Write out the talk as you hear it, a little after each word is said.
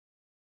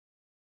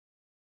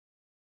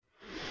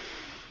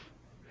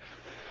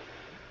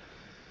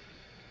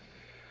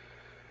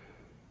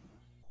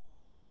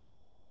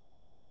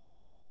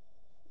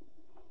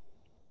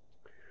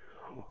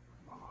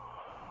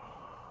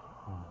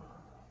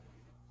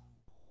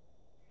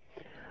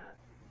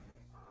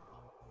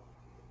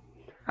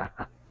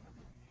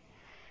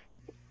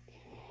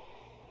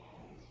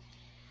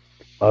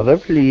Other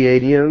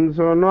Pleiadians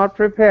are not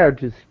prepared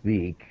to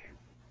speak.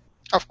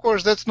 Of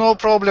course, that's no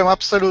problem.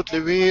 Absolutely,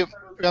 we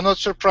are not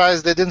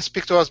surprised they didn't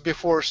speak to us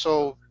before.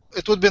 So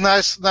it would be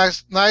nice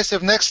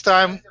if next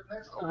time,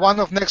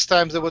 one of next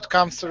times, they would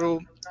come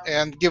through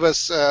and give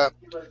us a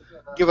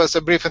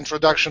brief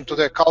introduction to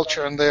their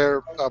culture and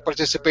their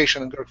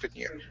participation in Girk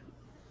Fitneer.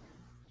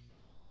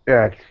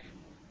 Yes,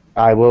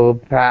 I will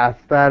pass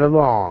that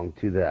along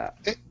to them.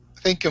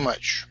 Thank you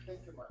much.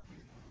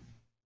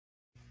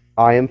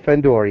 I am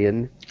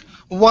Fendorian.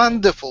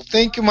 Wonderful.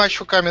 Thank you much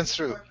for coming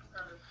through.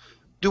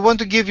 Do you want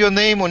to give your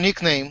name or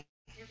nickname?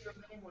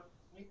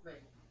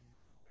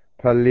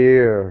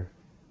 Paleyr.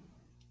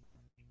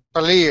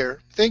 Paleyr.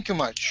 Thank you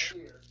much.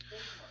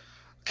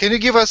 Can you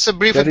give us a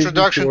brief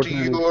introduction to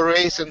your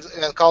race and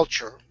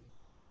culture?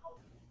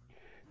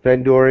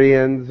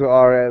 Fendorians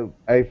are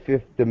a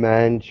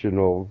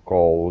fifth-dimensional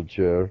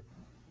culture.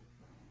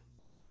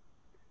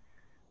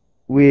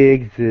 We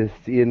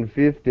exist in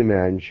fifth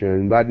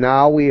dimension, but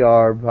now we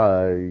are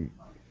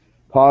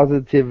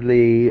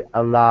positively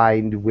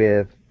aligned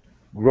with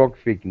Girk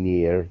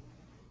Fitneer.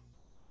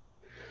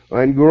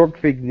 And Girk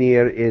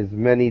Fitneer is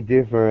many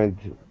different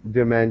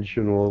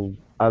dimensional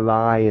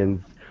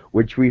alliance,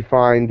 which we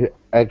find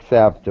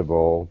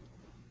acceptable.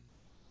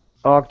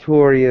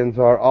 Arcturians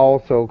are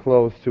also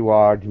close to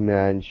our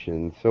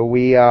dimension, so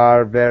we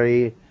are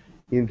very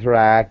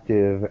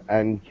interactive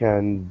and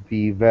can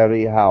be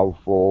very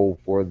helpful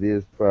for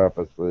these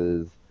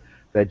purposes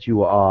that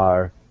you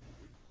are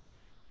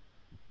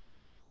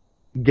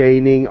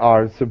gaining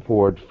our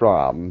support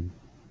from.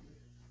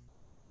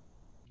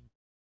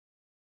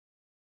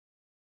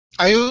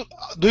 Do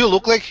you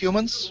look like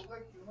humans?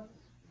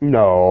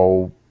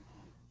 No.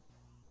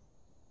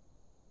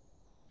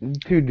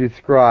 To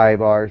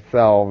describe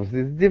ourselves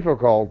is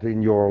difficult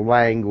in your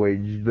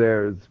language.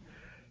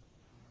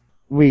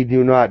 We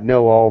do not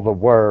know all the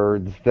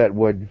words that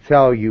would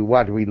tell you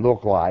what we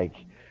look like.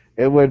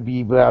 It would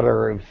be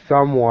better if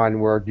someone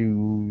were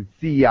to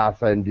see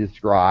us and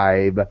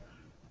describe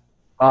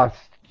us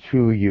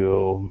to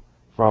you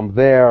from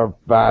their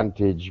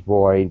vantage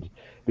point,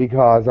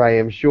 because I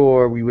am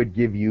sure we would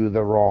give you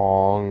the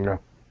wrong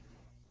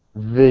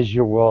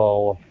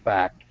visual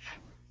effect.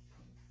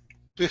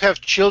 Do you have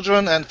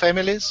children and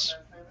families?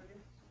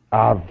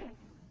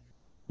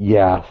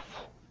 Yes,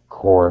 of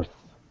course.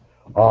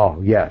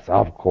 Oh, yes,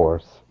 of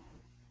course.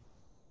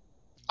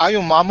 Are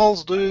you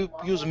mammals? Do you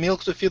use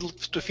milk to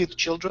feed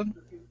children?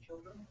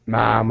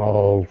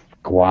 Mammals,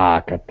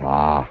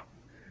 𝗂𝐡𝐚𝐧𝐴.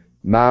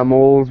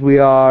 Mammals, we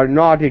are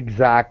not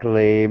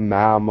exactly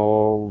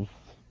mammals,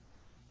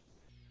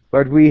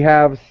 but we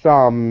have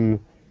some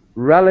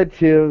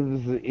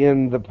relatives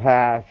in the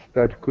past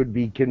that could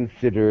be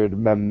considered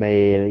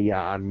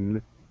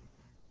mammalian.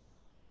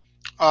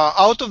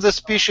 Out of the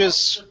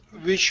species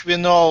which we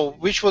know,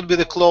 which would be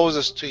the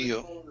closest to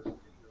you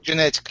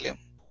genetically?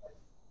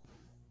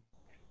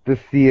 The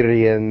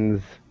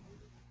Sirians.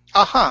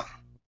 Aha,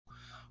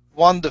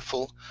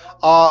 wonderful.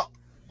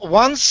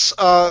 Once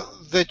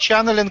the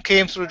channeling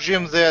came through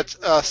Jim that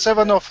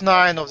 7 of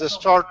 9 of the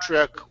Star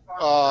Trek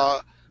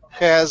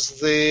has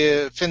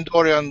the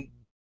Fendorian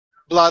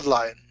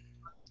bloodline.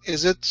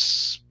 Is it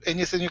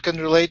anything you can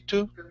relate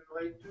to?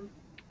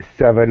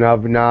 7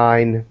 of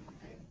 9.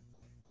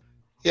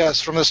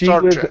 Yes, from the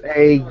Star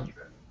Trek.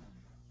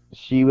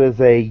 She was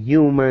a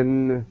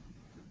human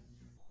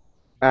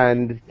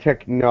and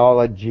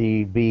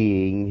technology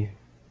being.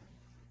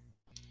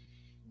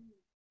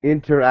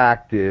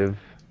 Interactive.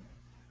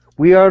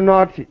 We are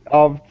not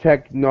of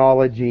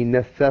technology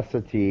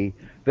necessity.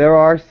 There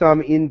are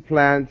some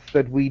implants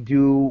that we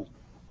do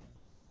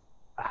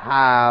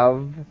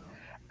have,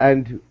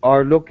 and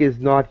our look is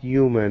not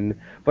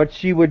human, but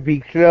she would be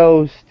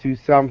close to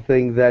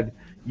something that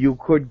you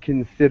could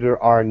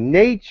consider our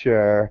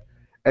nature,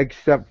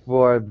 except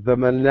for the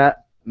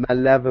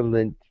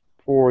malevolent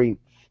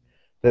points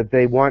that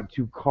they want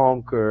to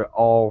conquer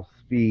all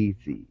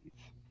species.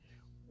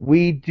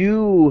 We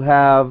do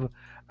have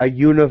a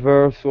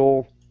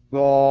universal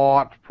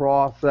thought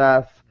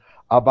process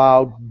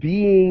about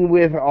being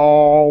with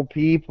all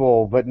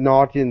people, but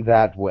not in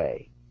that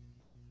way.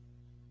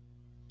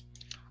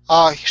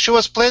 She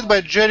was played by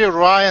Jeri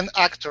Ryan,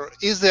 actor.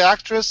 Is the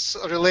actress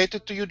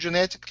related to you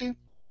genetically?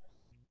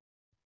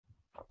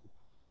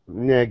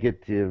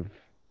 Negative.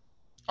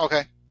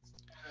 Okay.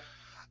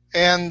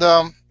 And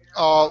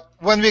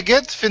when we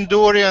get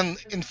Fendorian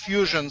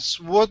infusions,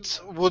 what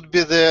would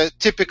be the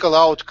typical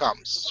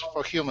outcomes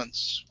for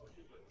humans?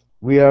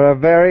 We are a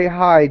very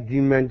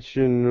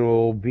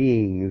high-dimensional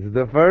beings.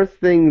 The first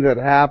thing that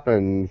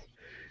happens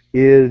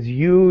is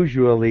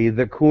usually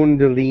the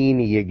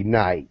Kundalini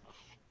ignites,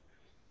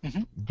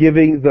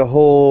 giving the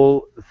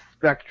whole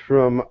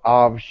spectrum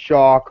of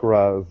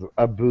chakras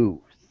a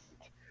boost.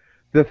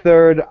 The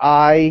third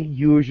eye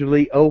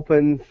usually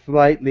opens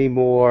slightly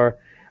more,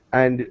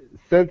 and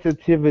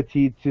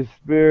sensitivity to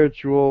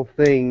spiritual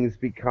things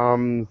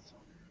becomes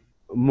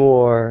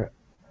more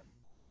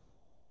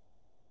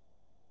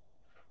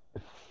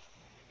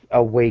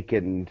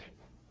awakened.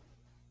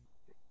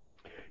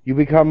 You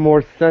become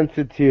more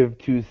sensitive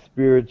to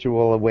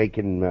spiritual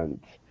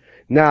awakenment.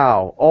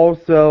 Now,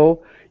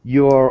 also,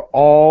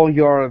 all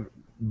your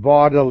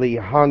bodily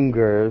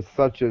hungers,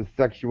 such as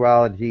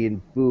sexuality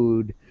and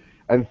food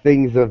and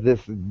things of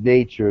this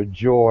nature,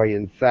 joy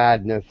and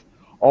sadness,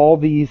 all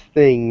these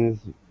things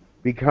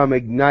become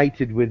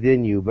ignited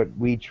within you, but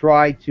we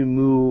try to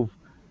move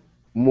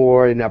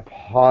more in a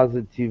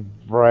positive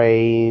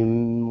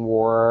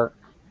framework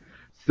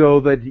so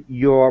that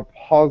your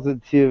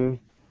positive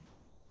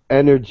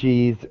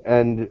energies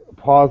and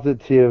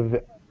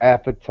positive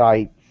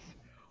appetites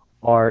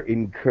are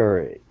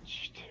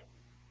encouraged.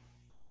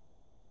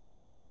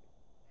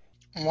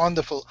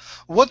 Wonderful.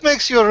 What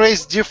makes your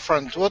race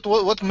different?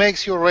 What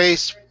makes your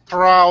race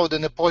proud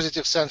in a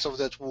positive sense of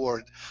that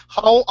word?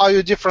 How are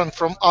you different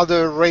from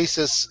other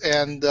races,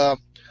 and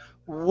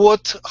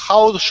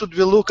how should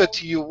we look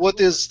at you? What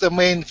is the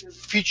main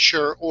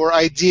feature or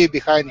idea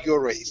behind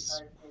your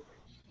race?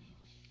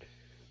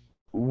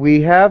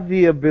 We have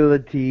the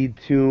ability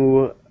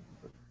to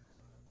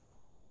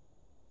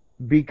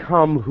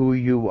become who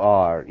you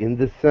are, in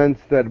the sense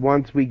that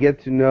once we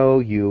get to know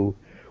you,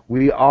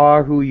 we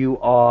are who you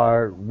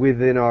are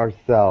within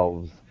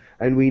ourselves,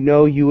 and we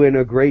know you in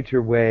a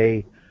greater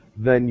way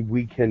than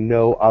we can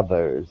know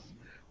others.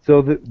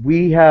 So that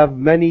we have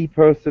many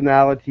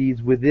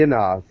personalities within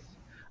us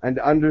and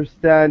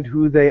understand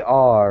who they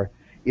are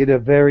in a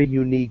very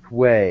unique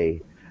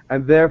way.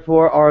 And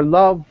therefore our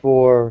love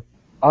for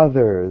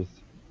others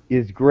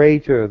is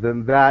greater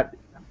than that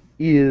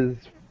is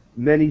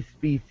many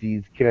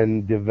species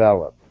can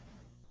develop.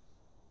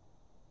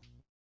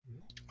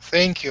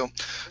 Thank you.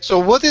 So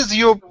what is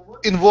your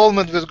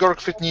involvement with Girk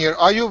Fitneer?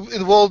 Are you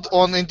involved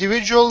on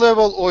individual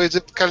level or is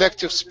it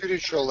collective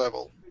spiritual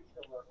level?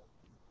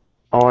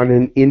 On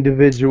an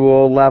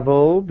individual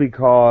level,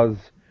 because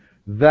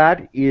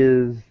that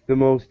is the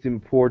most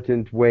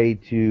important way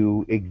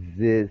to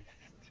exist.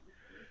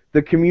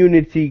 The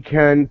community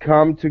can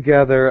come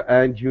together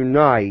and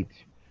unite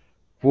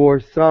for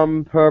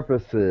some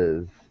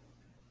purposes,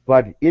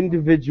 but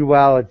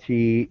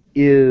individuality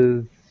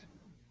is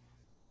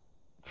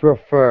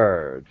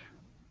preferred.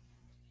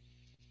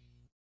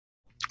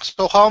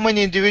 So how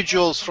many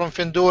individuals from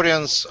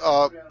Fendorians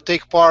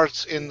take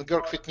part in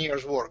Girk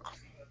Fitneer's work?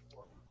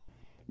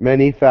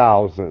 Many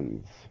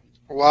thousands.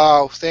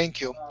 Wow,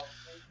 thank you.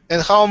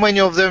 And how many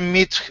of them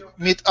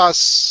meet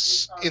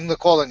us in the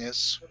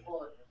colonies?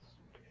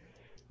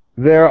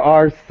 There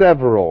are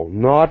several,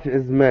 not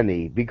as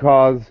many,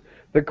 because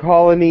the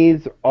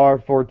colonies are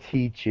for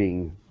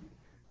teaching.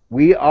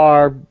 We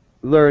are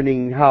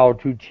learning how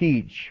to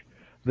teach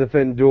the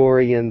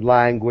Fendorian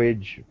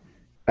language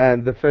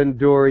and the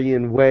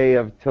Fendorian way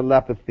of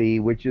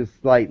telepathy, which is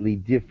slightly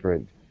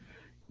different.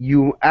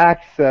 You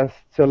access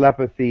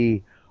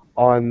telepathy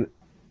on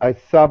a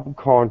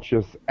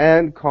subconscious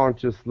and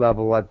conscious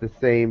level at the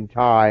same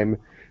time,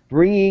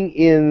 bringing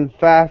in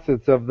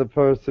facets of the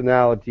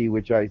personality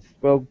which I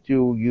spoke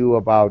to you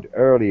about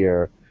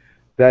earlier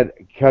that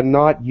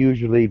cannot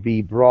usually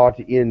be brought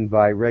in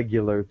by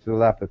regular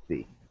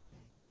telepathy.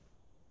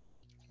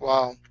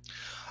 Wow.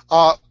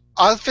 Are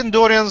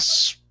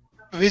Fendorians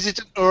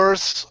visiting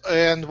Earth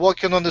and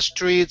walking on the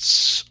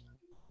streets?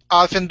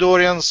 Are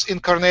Fendorians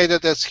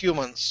incarnated as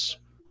humans?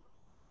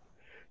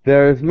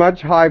 There is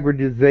much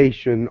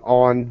hybridization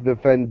on the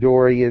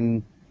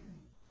Fendorian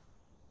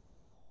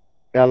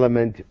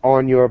element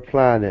on your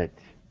planet.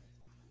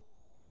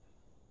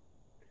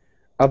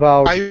 Are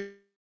About you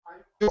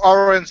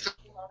our ancestors?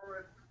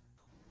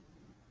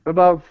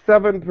 about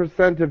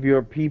 7% of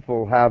your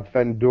people have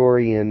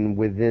Fendorian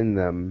within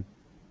them.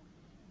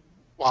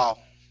 Wow.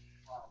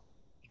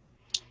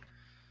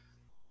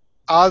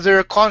 Are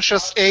there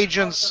conscious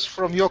agents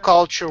from your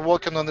culture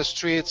walking on the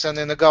streets and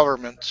in the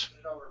government?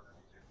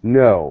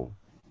 No.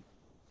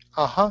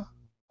 Uh-huh.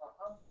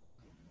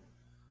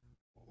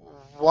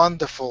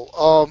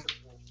 Wonderful.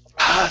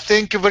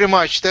 Thank you very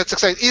much. That's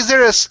exciting. Is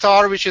there a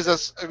star which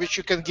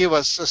you can give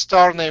us, a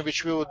star name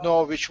which we would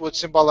know, which would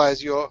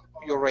symbolize your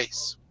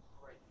race?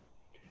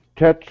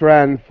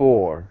 Tetran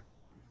 4.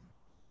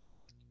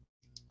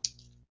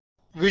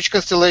 Which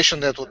constellation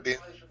that would be?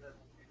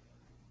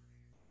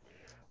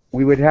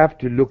 We would have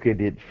to look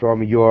at it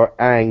from your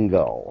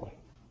angle.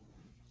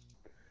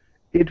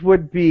 It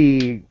would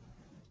be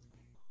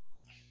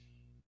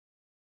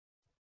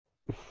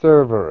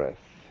Cerberus.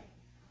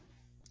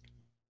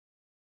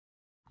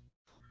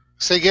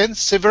 Say again,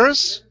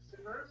 Severus?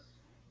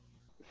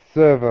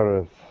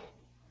 Cerberus.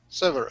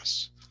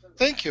 Severus.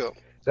 Thank you.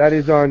 That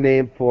is our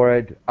name for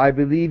it. I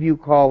believe you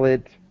call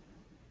it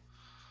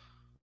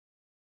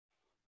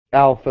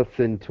Alpha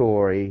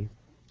Centauri.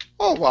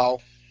 Oh, wow.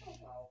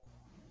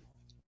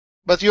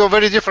 But you're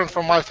very different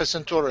from Alpha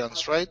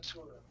Centaurians, right?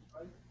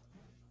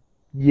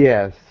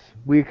 Yes,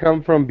 we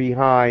come from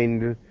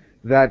behind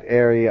that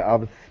area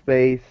of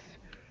space,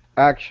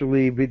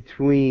 actually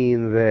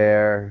between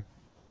there,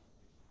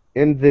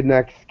 in the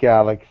next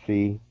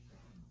galaxy.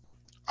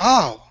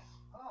 Oh,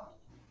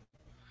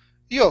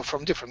 you're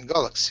from different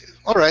galaxy.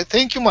 All right,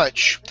 thank you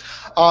much.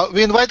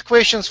 We invite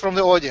questions from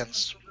the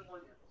audience.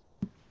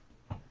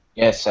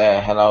 Yes,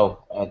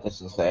 hello.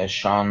 This is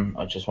Sean.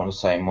 I just want to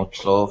say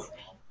much love.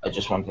 I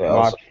just want to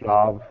also, Much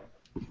love.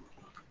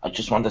 I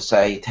just want to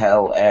say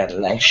tell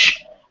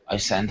Lesh I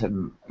sent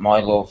him my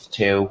love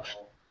too,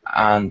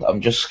 and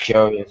I'm just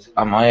curious.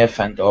 Am I a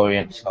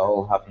Fendorian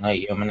soul having a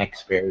human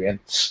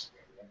experience?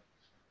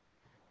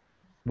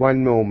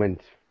 One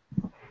moment.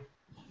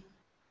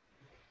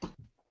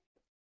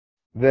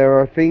 There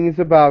are things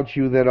about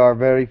you that are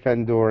very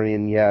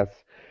Fendorian,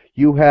 yes.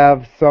 You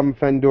have some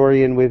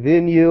Fendorian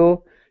within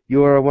you.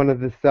 You are one of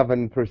the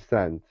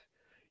 7%.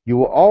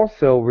 You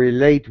also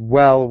relate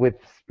well with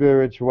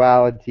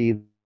spirituality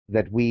that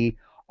we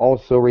also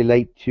relate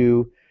to.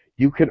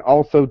 You can also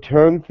turn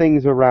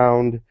things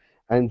around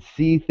and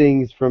see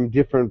things from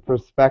different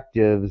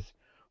perspectives,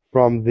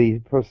 from the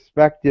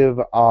perspective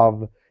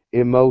of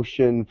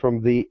emotion,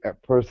 from the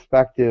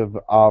perspective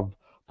of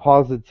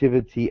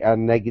positivity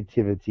and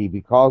negativity.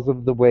 Because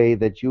of the way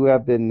that you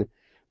have been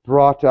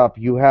brought up,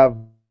 you have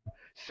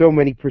so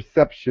many perceptions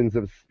of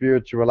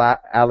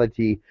spirituality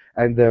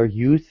and their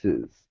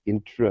uses.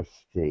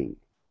 Interesting.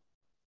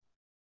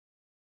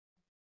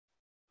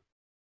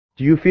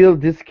 Do you feel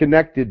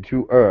disconnected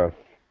to Earth?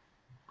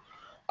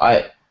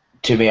 I,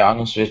 to be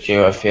honest with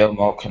you, I feel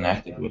more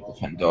connected with the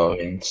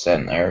Fendorians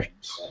than Earth.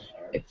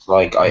 It's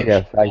like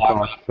Yes, I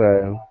thought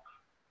so.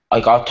 I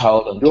got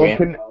told in Your dream.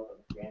 con-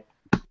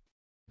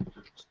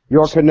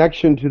 your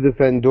connection to the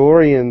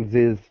Fendorians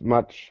is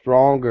much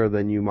stronger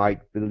than you might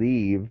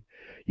believe.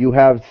 You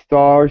have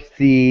star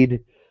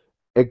seed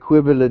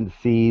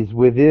equivalencies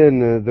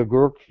within the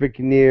Girk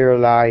Fitneer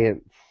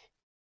Alliance.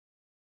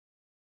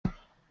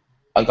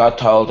 I got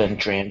told in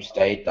dream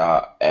state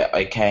that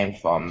I came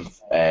from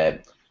the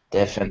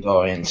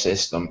Fendorian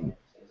system,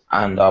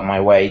 and on my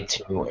way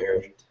to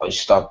Earth, I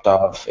stopped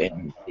off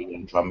in the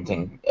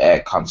Andromedan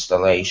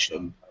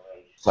constellation.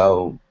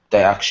 So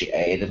they actually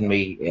aided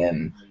me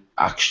in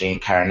actually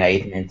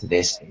incarnating into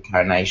this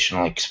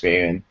incarnational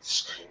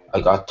experience.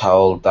 I got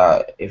told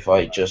that if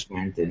I just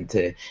went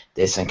into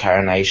this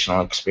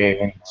incarnational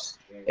experience,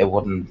 it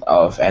wouldn't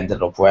have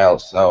ended up well.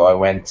 So I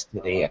went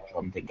to the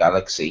Andromedan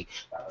galaxy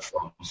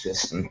for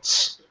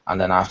assistance, and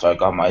then after I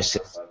got my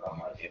assistance,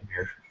 I came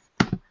here.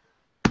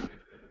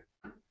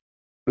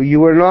 You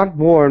were not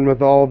born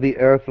with all the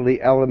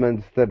earthly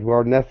elements that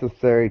were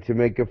necessary to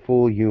make a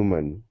full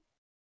human.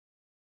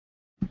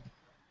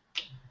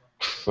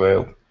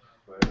 True.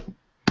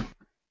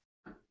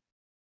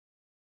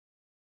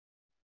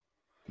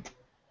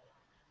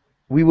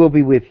 We will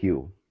be with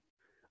you.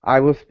 I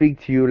will speak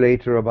to you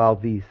later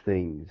about these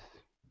things.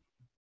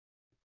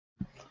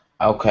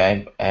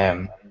 Okay.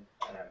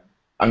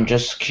 I'm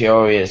just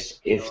curious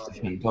if the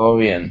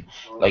Fendorian,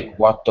 like,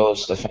 what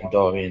does the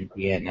Fendorian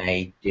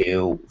DNA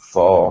do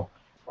for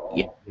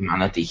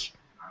humanity?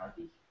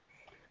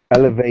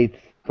 Elevates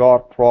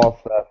thought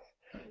process,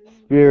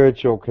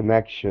 spiritual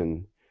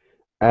connection,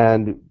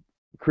 and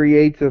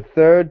creates a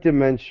third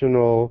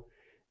dimensional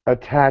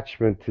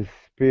attachment to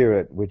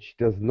spirit, which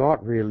does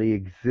not really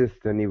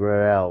exist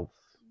anywhere else.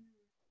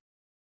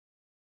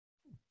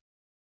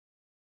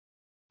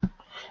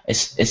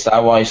 Is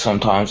that why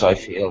sometimes I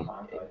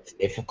feel it's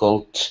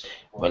difficult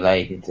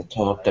relating to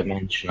third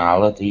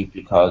dimensionality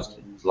because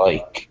it's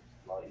like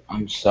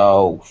I'm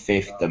so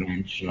fifth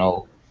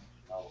dimensional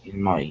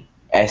in my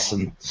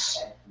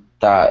essence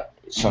that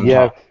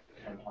Yes, sometimes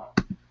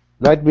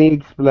let me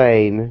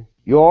explain.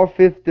 Your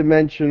fifth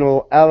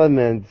dimensional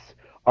elements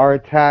are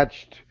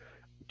attached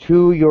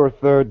to your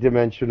third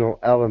dimensional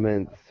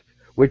elements,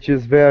 which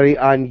is very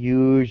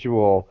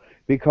unusual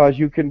because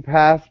you can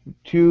pass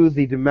to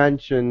the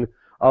dimension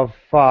of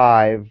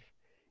five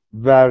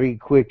very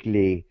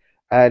quickly,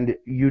 and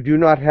you do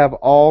not have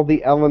all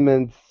the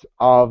elements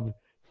of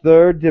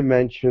third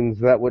dimensions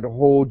that would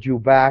hold you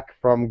back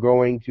from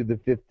going to the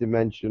fifth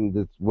dimension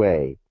this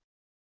way.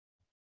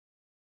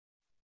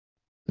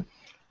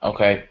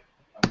 okay,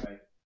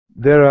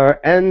 There are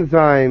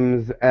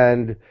enzymes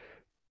and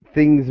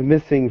things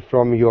missing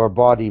from your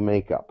body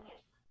makeup.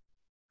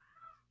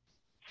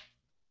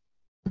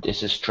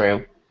 this is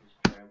true.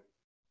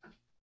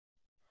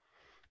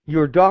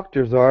 Your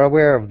doctors are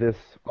aware of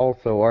this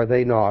also, are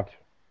they not?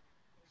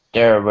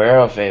 They're aware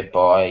of it,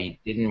 but I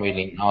didn't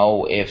really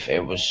know if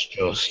it was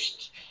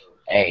just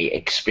a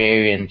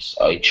experience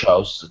I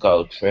chose to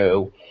go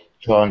through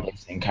during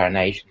this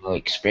incarnational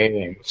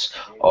experience,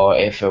 or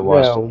if it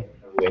was to No.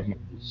 do with my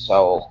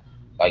soul,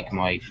 like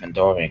my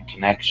Fendorian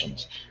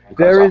connections. Because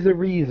There is a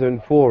reason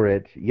for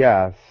it,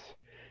 yes.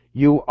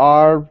 You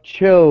are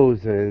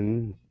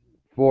chosen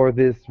for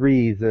this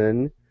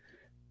reason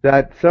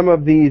that some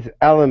of these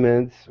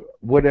elements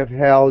would have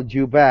held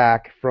you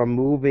back from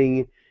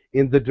moving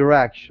in the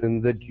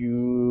direction that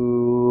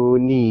you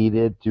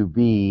needed to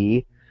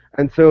be,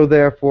 and so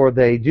therefore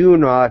they do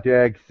not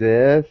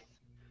exist,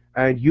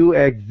 and you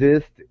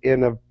exist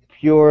in a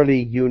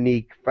purely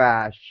unique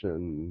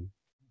fashion.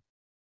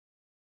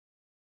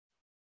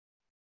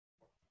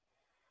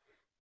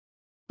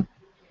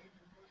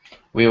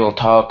 we will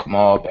talk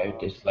more about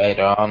this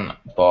later on,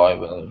 but I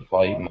will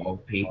invite more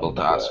people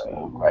to ask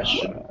more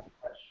questions.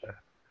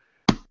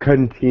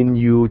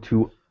 continue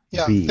to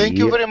Yeah, be. thank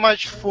you very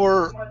much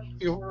for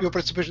your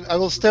participation. I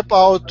will step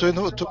out to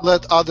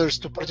let others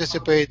to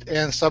participate,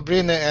 and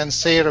Sabrina and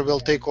Sarah will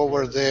take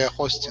over the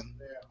hosting.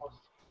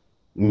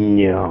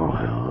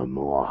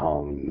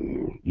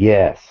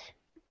 Yes.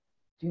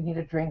 Do you need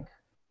a drink?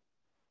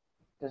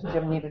 Does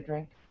Jim need a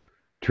drink?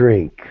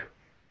 Drink.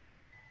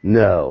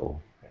 No.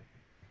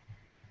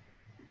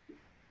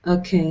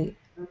 Okay.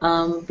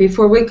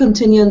 Before we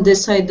continue on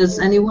this side, does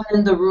anyone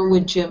in the room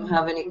with Jim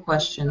have any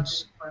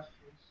questions?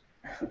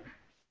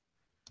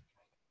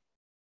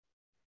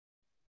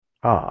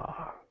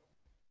 The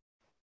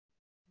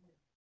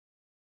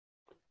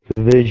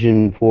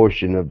vision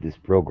portion of this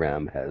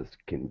program has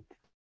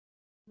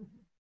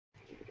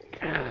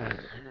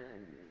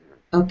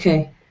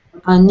Okay.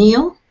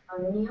 Neil?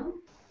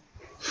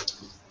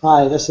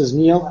 Hi, this is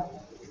Neil.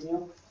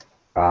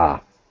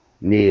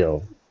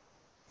 Neil.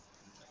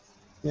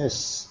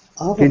 Yes,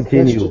 I have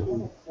Continue. a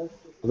question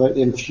about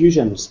the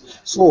infusions.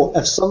 So,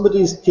 if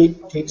somebody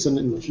takes an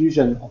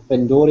infusion of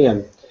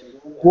Fendorian,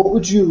 what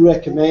would you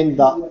recommend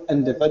that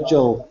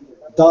individual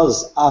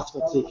does after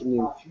taking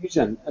the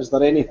infusion? Is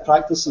there any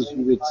practices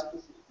you would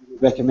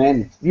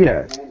recommend?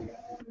 Yes.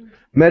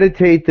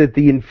 Meditate that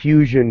the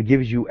infusion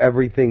gives you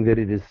everything that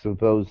it is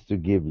supposed to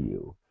give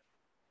you.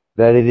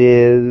 That it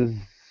is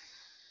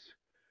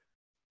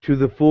to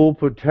the full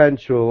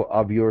potential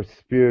of your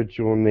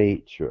spiritual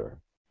nature,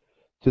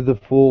 to the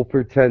full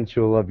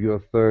potential of your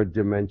third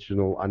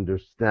dimensional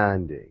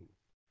understanding.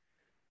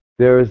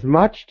 There is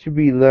much to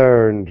be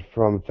learned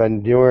from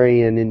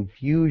Fendorian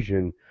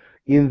infusion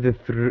in the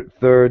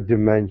third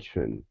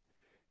dimension.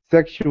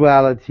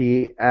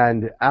 Sexuality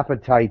and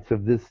appetites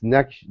of this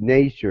next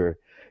nature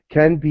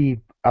can be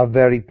a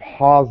very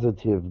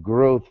positive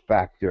growth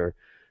factor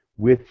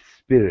with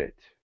spirit.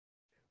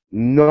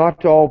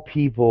 Not all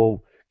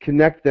people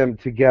connect them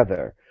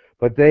together,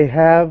 but they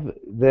have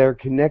their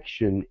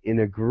connection in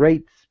a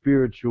great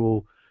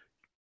spiritual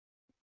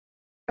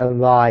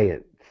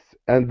alliance,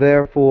 and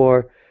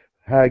therefore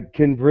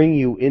can bring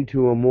you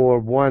into a more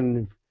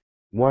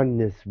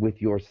oneness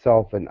with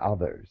yourself and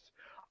others,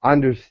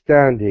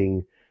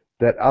 understanding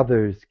that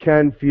others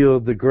can feel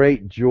the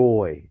great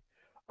joy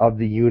of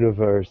the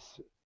universe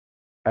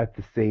at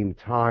the same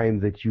time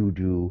that you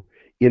do,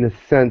 in a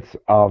sense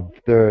of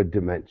third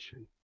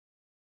dimension,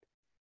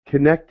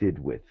 connected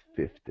with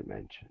fifth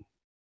dimension,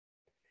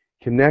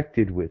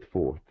 connected with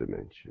fourth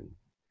dimension,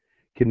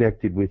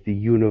 connected with the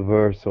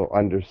universal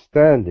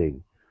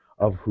understanding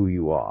of who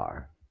you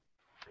are.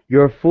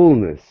 Your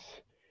fullness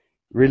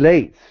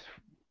relates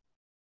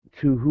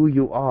to who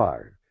you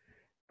are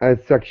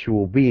as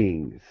sexual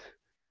beings.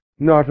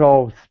 Not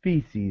all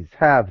species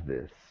have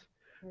this,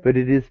 but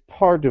it is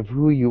part of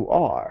who you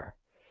are,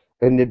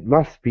 and it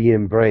must be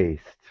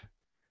embraced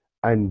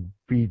and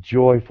be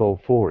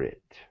joyful for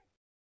it.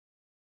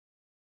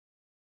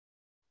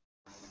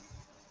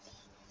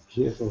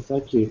 Beautiful,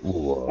 thank you.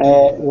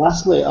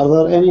 Lastly, are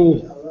there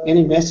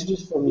any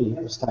messages for me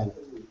this time?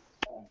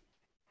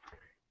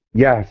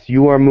 Yes,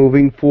 you are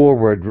moving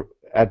forward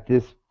at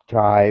this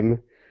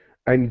time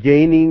and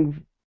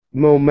gaining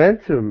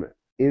momentum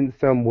in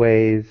some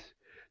ways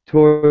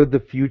toward the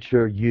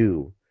future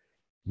you.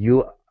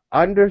 You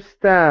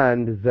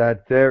understand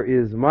that there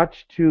is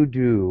much to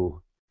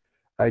do,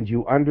 and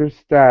you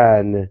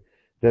understand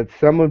that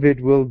some of it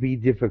will be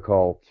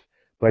difficult,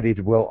 but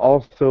it will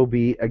also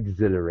be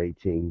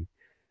exhilarating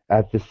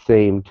at the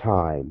same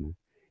time.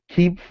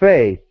 Keep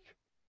faith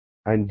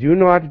and do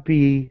not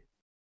be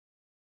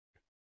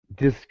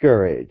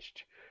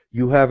discouraged.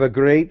 You have a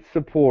great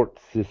support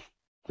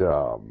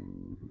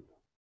system.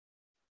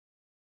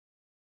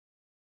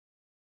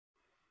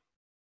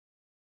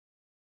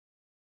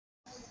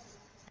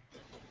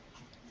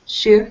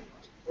 Sure.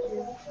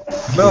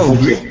 Hello,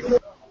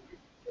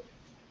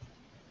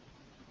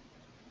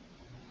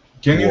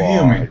 can you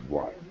hear me?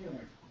 What?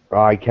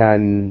 I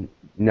can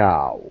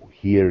now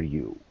hear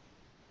you.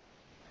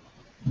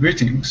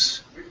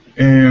 Greetings.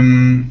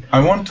 I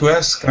want to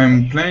ask,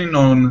 I'm planning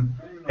on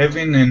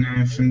having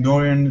a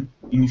Fendorian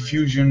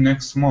infusion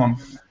next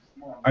month.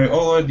 I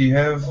already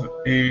have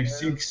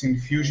 6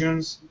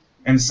 infusions,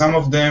 and some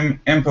of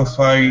them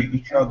amplify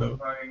each other.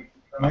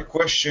 My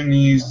question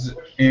is,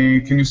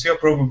 can you see a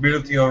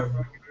probability of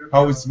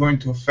how it's going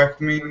to affect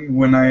me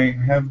when I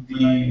have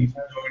the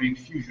Fendorian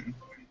infusion?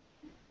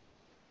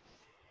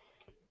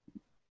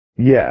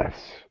 Yes,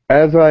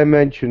 as I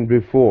mentioned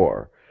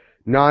before,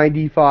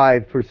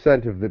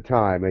 95% of the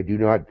time, I do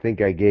not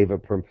think I gave a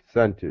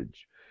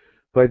percentage,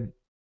 but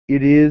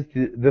it is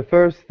the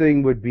first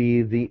thing would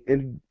be the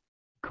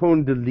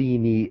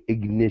Kundalini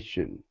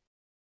ignition,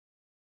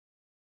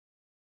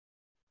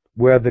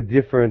 where the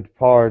different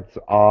parts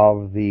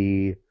of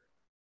the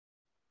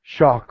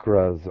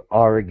chakras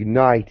are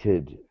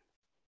ignited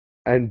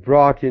and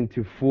brought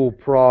into full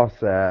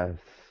process.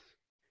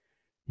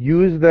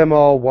 Use them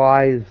all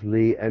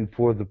wisely and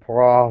for the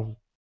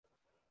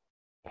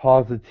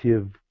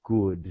positive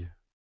good.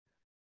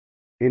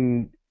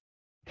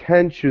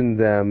 Intention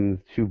them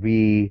to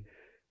be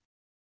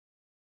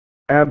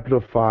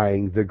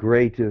amplifying the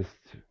greatest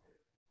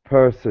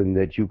person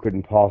that you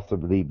can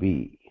possibly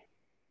be.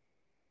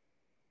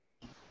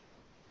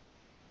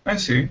 I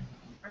see.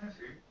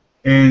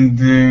 And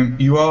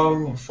you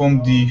are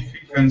from the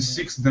fifth and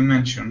sixth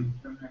dimension,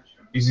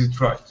 is it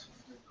right?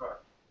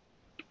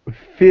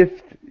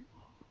 Fifth,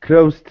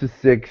 close to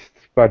sixth,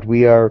 but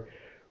we are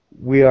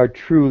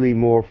truly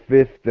more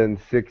fifth than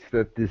sixth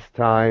at this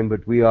time,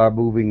 but we are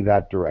moving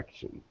that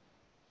direction.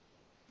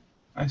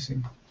 I see.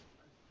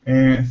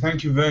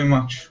 Thank you very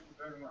much.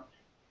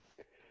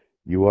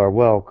 You are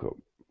welcome.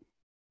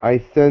 I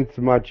sense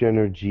much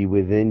energy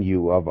within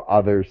you of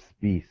other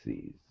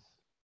species.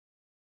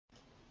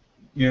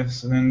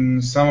 Yes,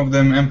 and some of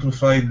them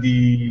amplify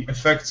the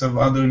effects of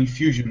other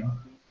infusion.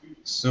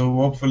 So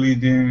hopefully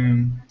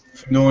the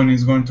Fendorian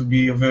is going to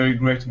be a very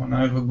great one.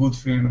 I have a good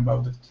feeling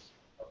about it.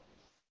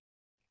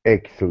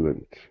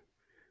 Excellent.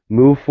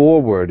 Move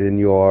forward in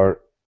your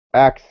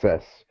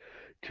access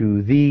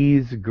to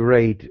these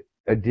great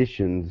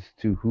additions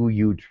to who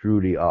you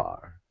truly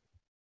are.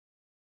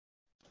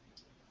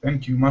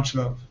 Thank you. Much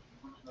love.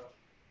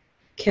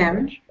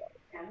 Karen?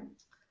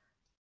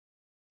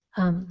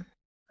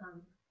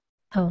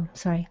 Oh,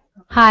 sorry.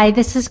 Hi,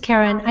 this is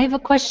Karen. I have a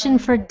question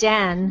for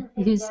Dan,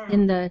 who's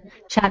in the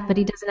chat, but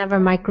he doesn't have a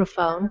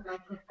microphone.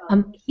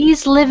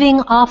 He's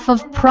living off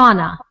of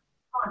prana,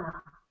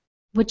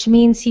 which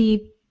means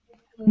he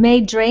may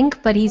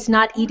drink, but he's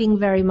not eating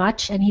very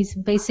much, and he's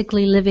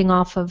basically living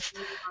off of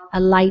a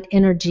light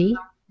energy.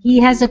 He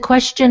has a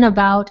question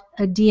about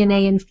a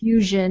DNA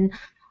infusion.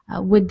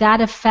 Would that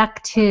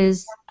affect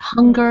his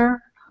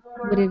hunger?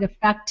 Would it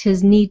affect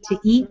his need to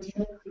eat?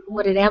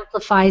 Would it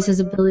amplify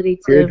his ability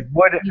to... It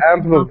would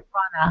amplify.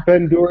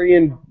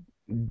 Fendorian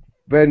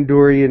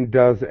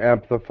does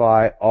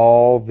amplify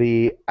all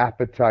the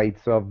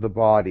appetites of the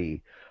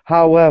body.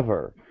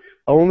 However,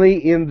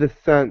 only in the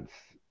sense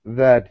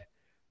that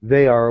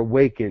they are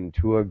awakened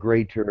to a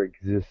greater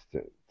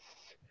existence.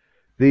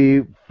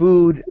 The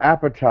food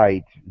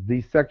appetite,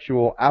 the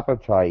sexual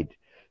appetite,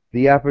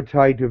 the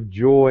appetite of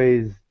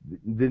joys,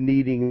 the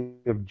needing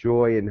of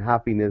joy and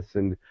happiness,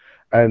 and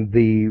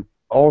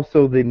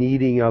also the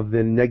needing of the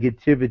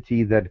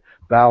negativity that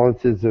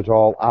balances it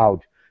all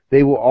out.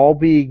 They will all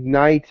be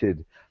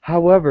ignited.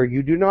 However,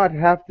 you do not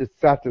have to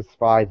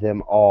satisfy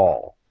them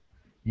all.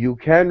 You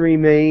can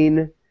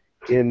remain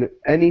in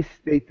any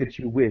state that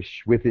you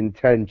wish with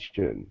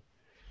intention.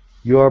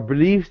 Your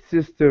belief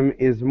system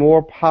is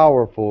more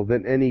powerful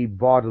than any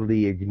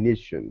bodily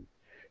ignition.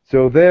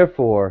 So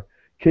therefore,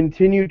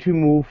 continue to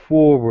move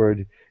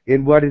forward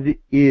in what it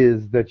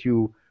is that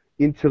you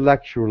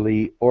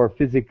intellectually or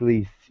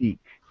physically seek.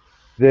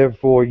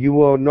 Therefore, you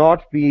will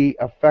not be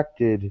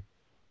affected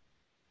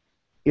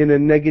in a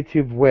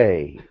negative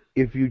way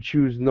if you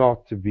choose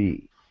not to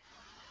be.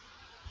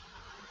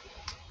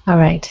 All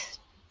right.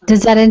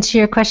 Does that answer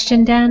your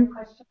question, Dan?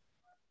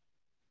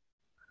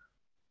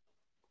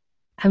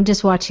 I'm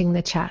just watching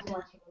the chat.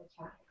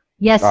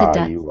 Yes, it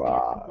does. You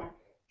are.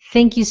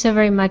 Thank you so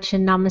very much,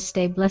 and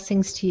namaste.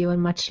 Blessings to you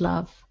and much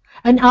love.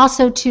 And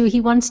also, too,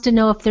 he wants to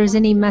know if there's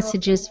any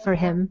messages for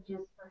him.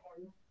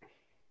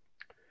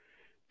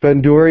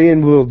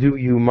 Fendorian will do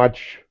you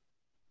much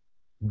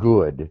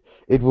good.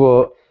 It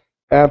will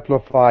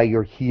amplify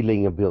your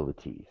healing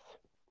abilities.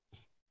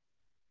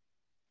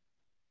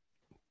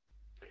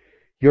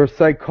 Your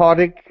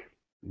psychic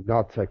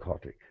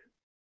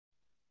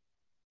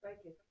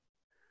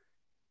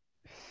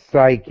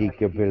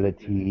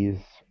abilities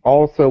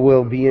also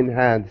will be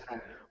enhanced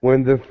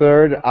when the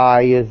third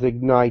eye is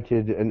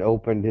ignited and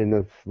opened in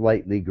a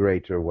slightly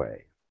greater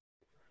way.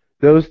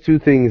 Those two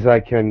things I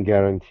can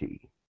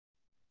guarantee.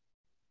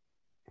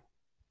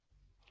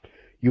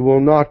 You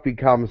will not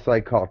become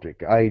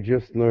psychotic. I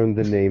just learned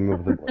the name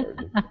of the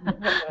word.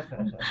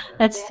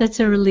 That's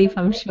a relief,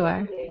 I'm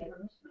sure.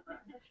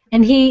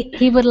 And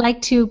he would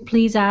like to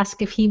please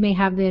ask if he may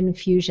have the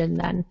infusion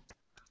then.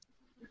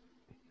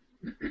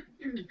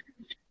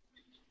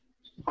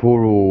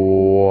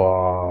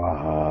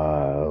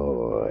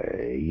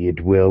 It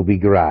will be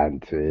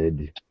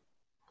granted.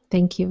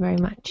 Thank you very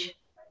much.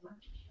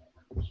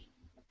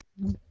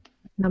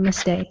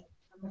 Namaste.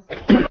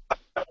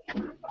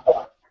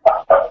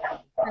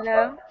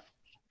 Hello?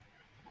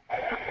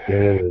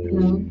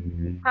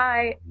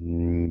 Hi.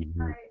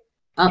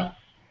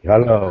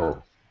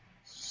 Hello.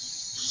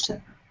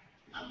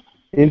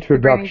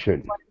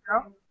 Introduction.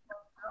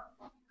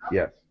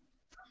 Yes.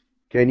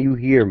 Can you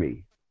hear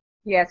me?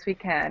 Yes, we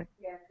can.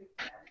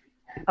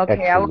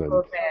 Okay, I will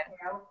go then.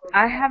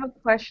 I have a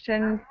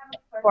question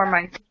for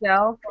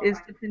myself. Is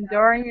the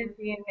Fendorian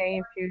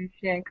DNA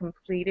infusion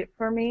completed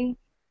for me?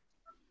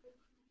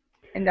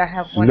 And I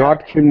have one.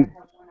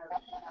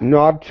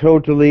 Not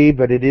totally,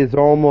 but it is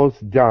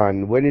almost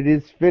done. When it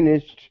is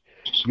finished,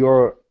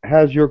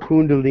 has your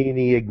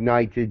Kundalini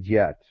ignited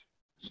yet?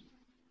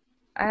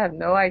 I have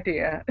no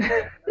idea.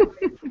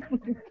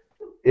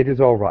 It is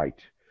all right.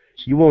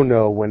 You will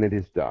know when it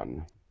is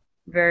done.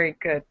 Very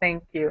good,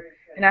 thank you.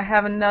 And I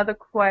have another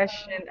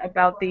question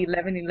about the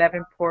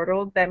 1111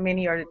 portal that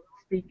many are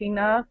speaking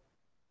of.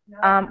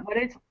 what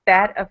is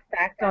that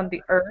effect on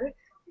the earth,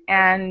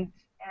 and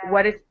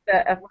what is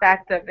the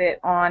effect of it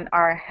on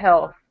our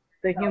health,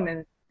 the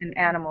humans and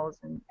animals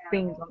and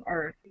beings on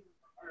earth?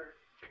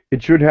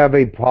 It should have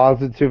a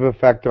positive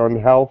effect on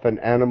health and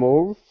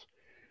animals.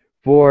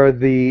 For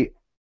the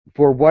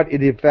for what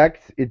it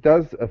affects, it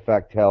does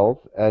affect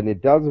health, and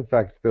it does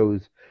affect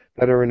those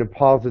that are in a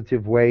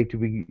positive way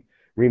to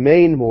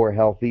remain more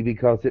healthy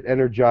because it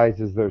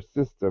energizes their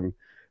system.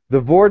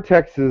 The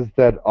vortexes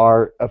that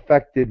are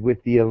affected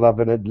with the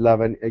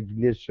 1111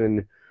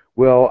 ignition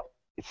will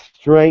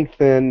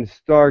strengthen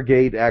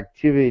Stargate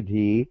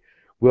activity,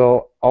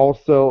 will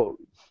also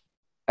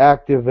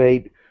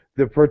activate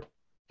the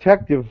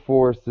protective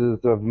forces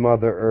of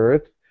Mother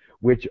Earth,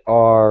 which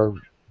are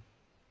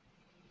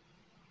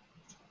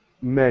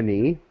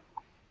many.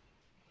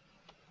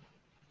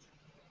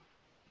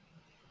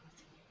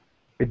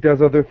 It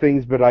does other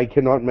things, but I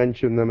cannot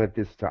mention them at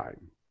this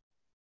time.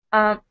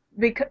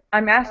 Because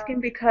I'm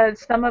asking because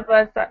some of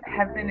us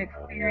have been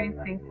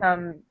experiencing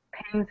some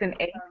pains and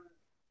aches.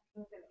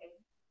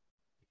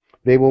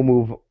 They will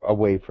move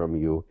away from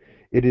you.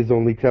 It is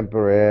only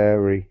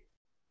temporary.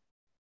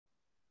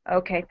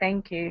 Okay,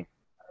 thank you.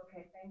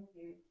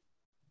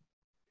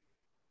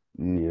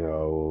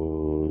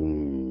 No,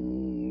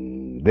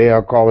 they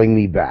are calling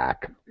me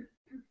back.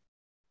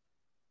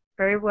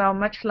 Very well.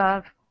 Much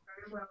love.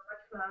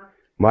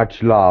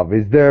 Much love.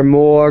 Is there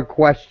more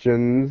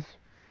questions?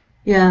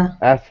 Yeah.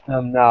 Ask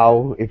them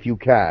now if you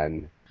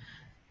can.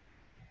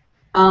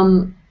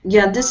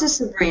 Yeah, this is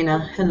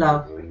Sabrina.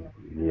 Hello.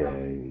 Yeah.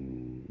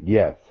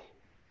 Yes.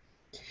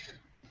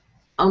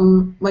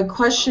 My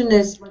question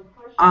is,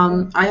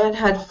 I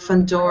had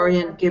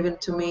Fendorian given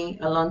to me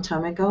a long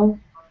time ago.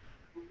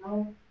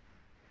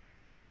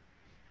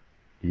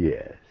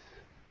 Yes.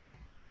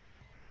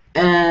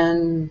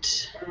 And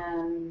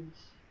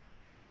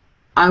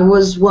I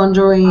was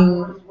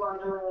wondering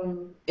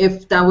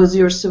if that was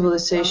your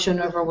civilization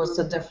or if it was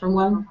a different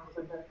one.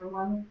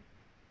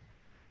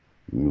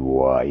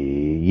 Why,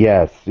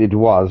 yes, it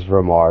was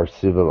from our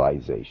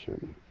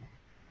civilization.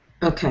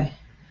 Okay.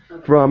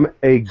 From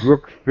a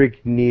Girk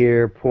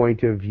Fitneer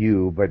point of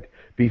view, but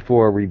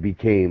before we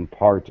became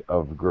part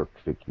of Girk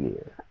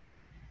Fitneer.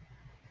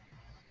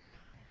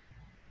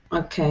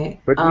 Okay.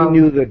 But we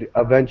knew that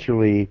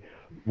eventually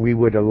we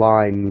would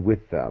align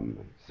with them.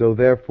 So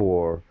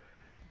therefore,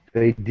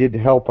 they did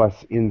help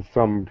us in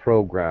some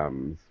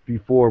programs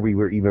before we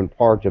were even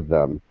part of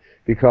them,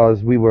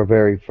 because we were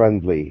very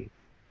friendly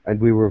and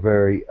we were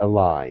very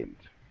aligned.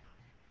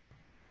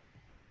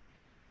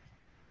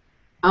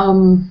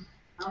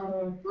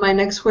 My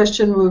next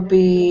question would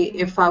be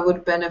if I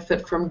would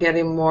benefit from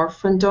getting more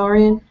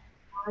Fendorian.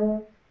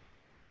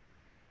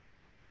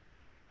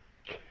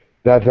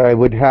 That I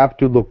would have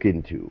to look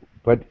into,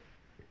 but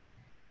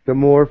the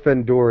more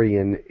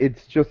Fendorian,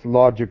 it's just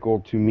logical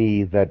to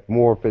me that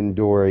more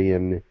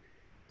Fendorian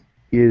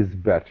is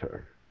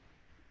better.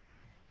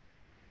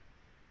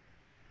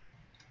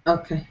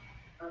 Okay.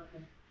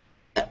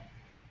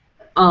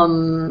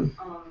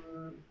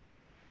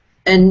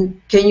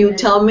 And can you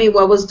tell me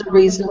what was the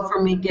reason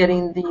for me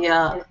getting the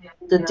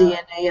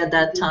DNA at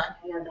that time?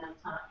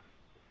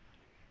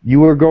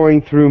 You were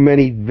going through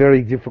many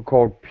very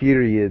difficult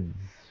periods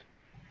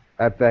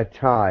at that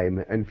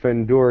time, and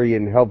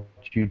Fendorian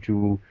helped you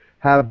to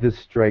have the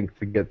strength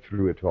to get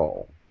through it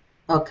all.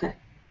 Okay.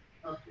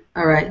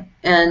 All right.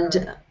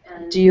 And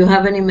do you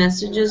have any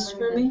messages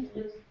for me?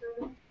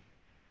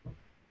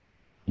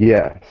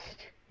 Yes.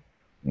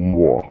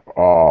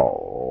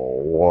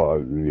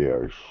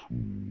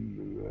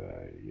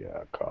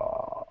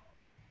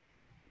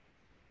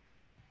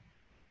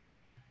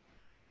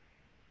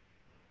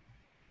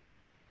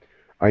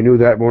 I knew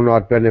that will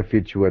not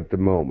benefit you at the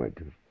moment,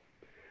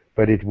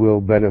 but it will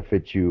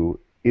benefit you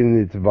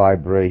in its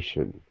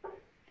vibration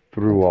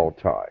through all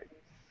times.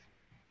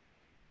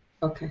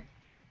 Okay.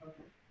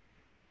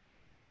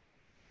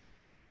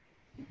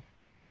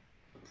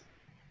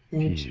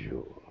 Thank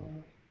you.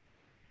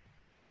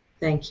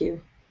 Thank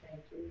you.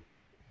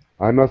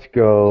 I must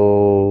go.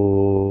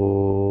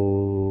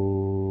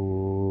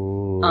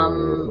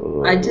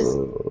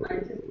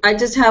 I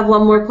just have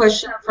one more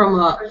question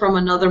from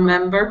another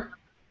member.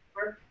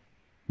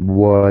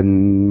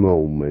 One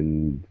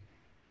moment.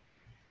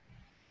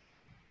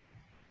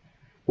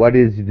 What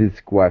is this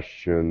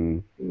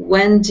question?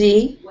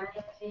 Wendy.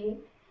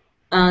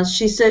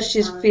 She says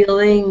she's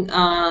feeling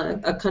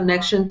a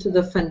connection to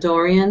the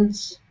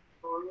Fendorians.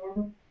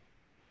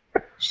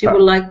 She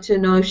would like to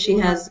know if she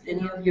has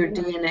any of your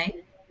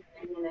DNA.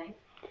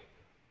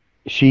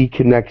 She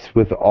connects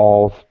with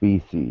all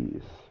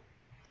species.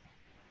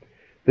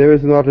 There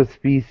is not a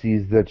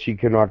species that she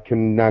cannot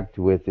connect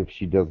with if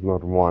she does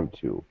not want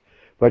to.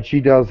 But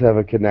she does have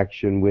a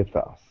connection with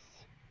us.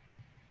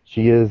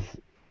 She is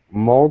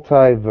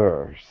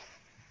multiverse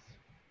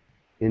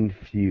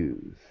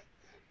infused.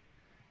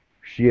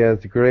 She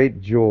has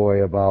great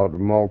joy about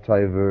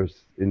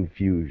multiverse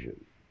infusion.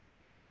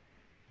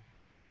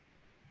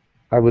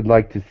 I would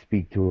like to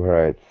speak to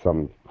her at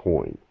some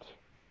point.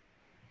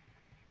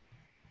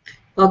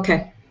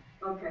 Okay.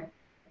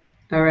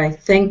 All right.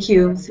 Thank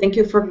you. Thank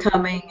you for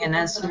coming and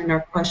answering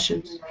our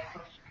questions.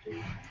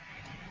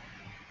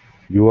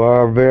 You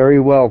are very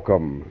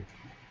welcome.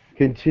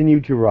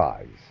 Continue to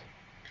rise.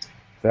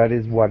 That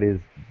is what is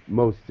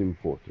most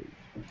important.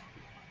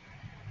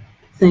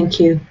 Thank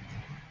you.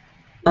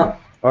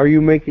 Are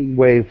you making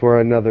way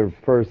for another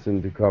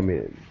person to come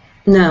in?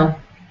 No.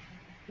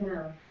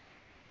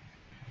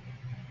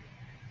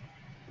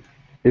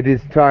 It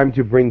is time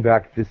to bring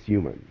back this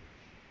human.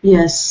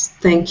 Yes.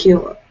 Thank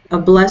you. A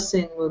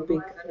blessing would be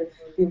good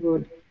if you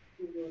would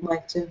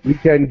like to. We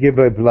can give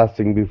a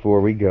blessing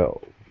before we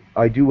go.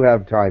 I do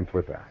have time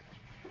for that.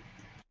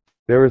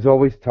 There is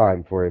always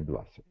time for a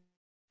blessing.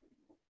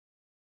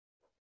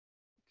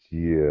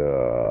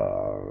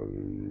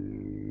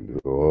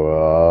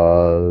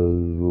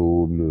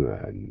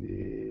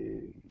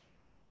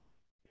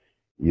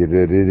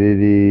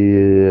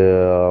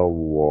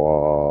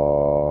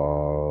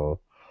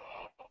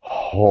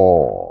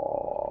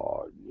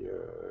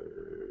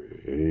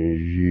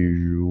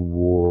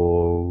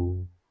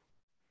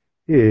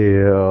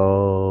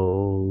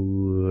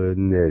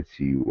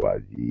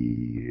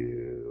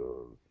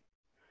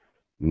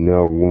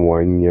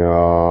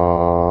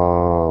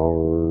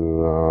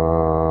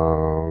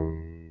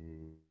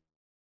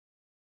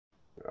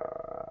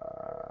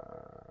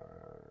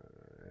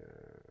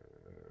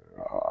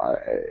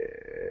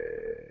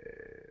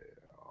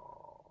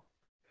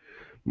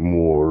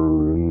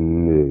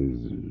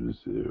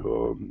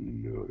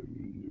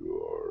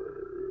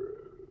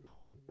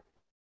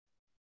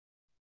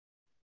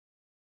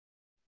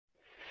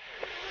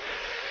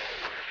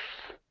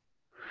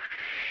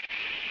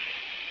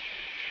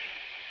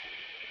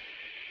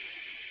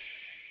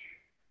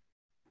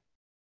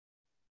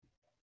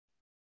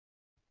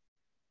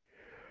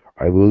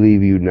 I will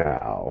leave you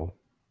now.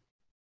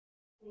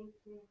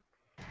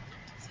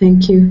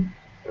 Thank you.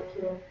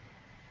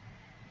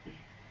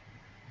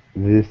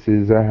 This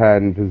is a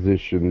hand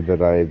position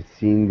that I have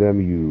seen them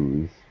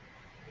use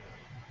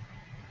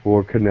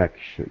for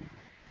connection.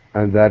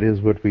 And that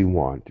is what we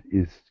want,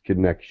 is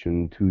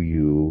connection to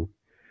you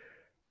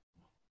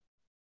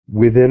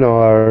within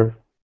our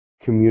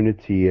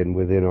community and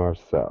within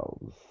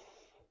ourselves.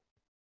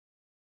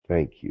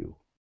 Thank you.